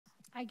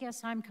I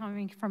guess I'm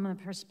coming from the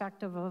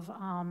perspective of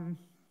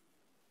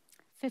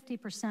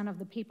 50% of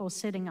the people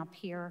sitting up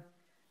here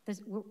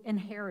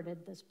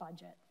inherited this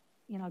budget.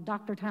 You know,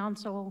 Dr.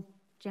 Townsell,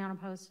 Jana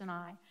Post, and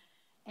I.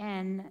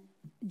 And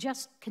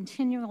just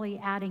continually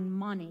adding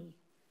money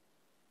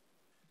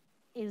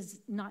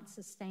is not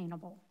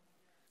sustainable.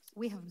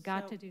 We have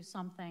got to do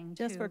something.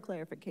 Just for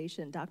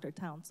clarification, Dr.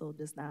 Townsell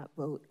does not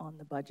vote on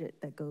the budget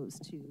that goes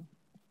to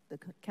the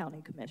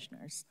county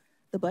commissioners.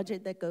 The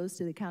budget that goes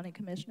to the county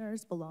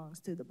commissioners belongs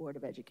to the Board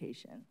of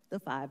Education, the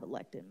 5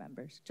 elected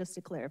members, just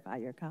to clarify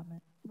your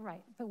comment.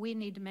 Right, but we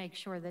need to make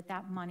sure that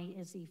that money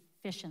is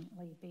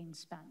efficiently being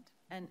spent.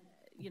 And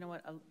you know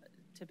what,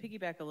 to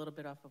piggyback a little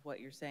bit off of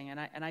what you're saying,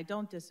 and I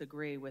don't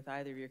disagree with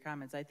either of your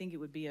comments. I think it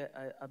would be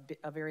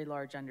a very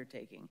large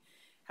undertaking.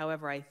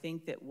 However, I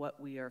think that what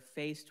we are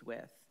faced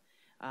with,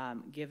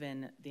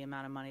 given the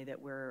amount of money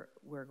that we're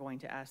going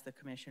to ask the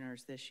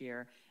commissioners this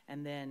year,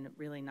 and then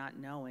really not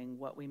knowing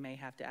what we may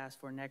have to ask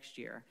for next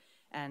year.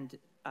 And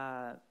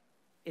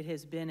it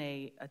has been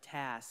a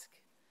task,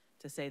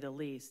 to say the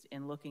least,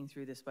 in looking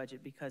through this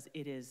budget, because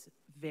it is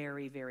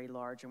very, very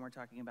large, and we're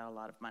talking about a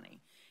lot of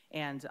money.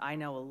 And I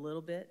know a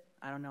little bit,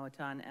 I don't know a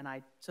ton, and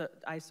I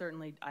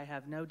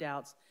have no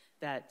doubts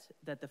that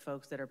the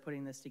folks that are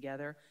putting this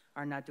together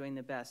are not doing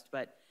the best.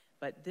 But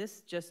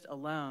this just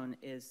alone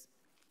is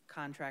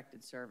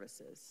contracted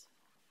services.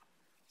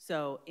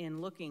 So in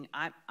looking,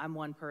 I'm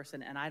one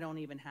person, and I don't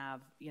even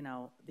have, you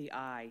know, the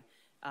eye.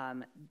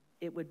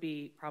 It would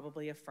be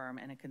probably a firm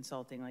and a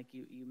consulting, like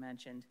you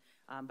mentioned,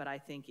 but I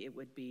think it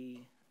would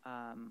be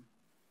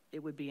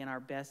in our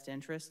best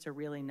interest to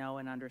really know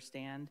and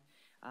understand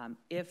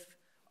if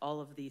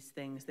all of these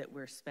things that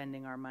we're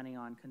spending our money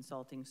on,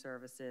 consulting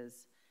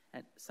services,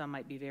 and some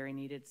might be very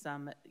needed,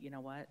 some, you know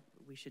what,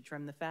 we should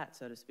trim the fat,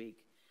 so to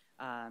speak,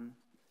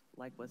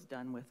 like was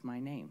done with my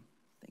name.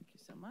 Thank you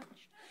so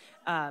much.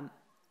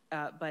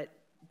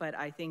 But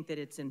I think that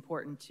it's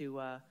important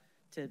to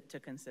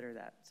consider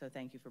that. So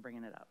thank you for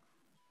bringing it up.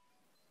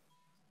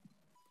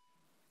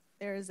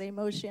 There is a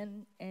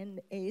motion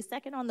and a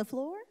second on the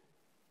floor.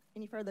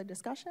 Any further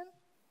discussion?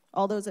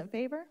 All those in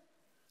favor?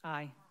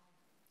 Aye.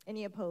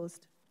 Any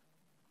opposed?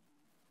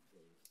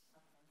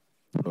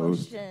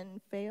 Opposed.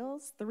 Motion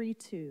fails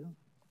 3-2.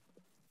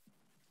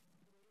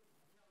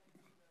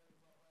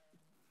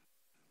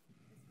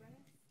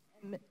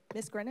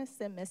 Ms.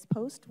 Grennis and Ms.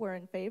 Post were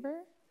in favor.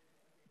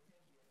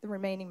 The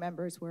remaining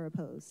members were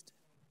opposed.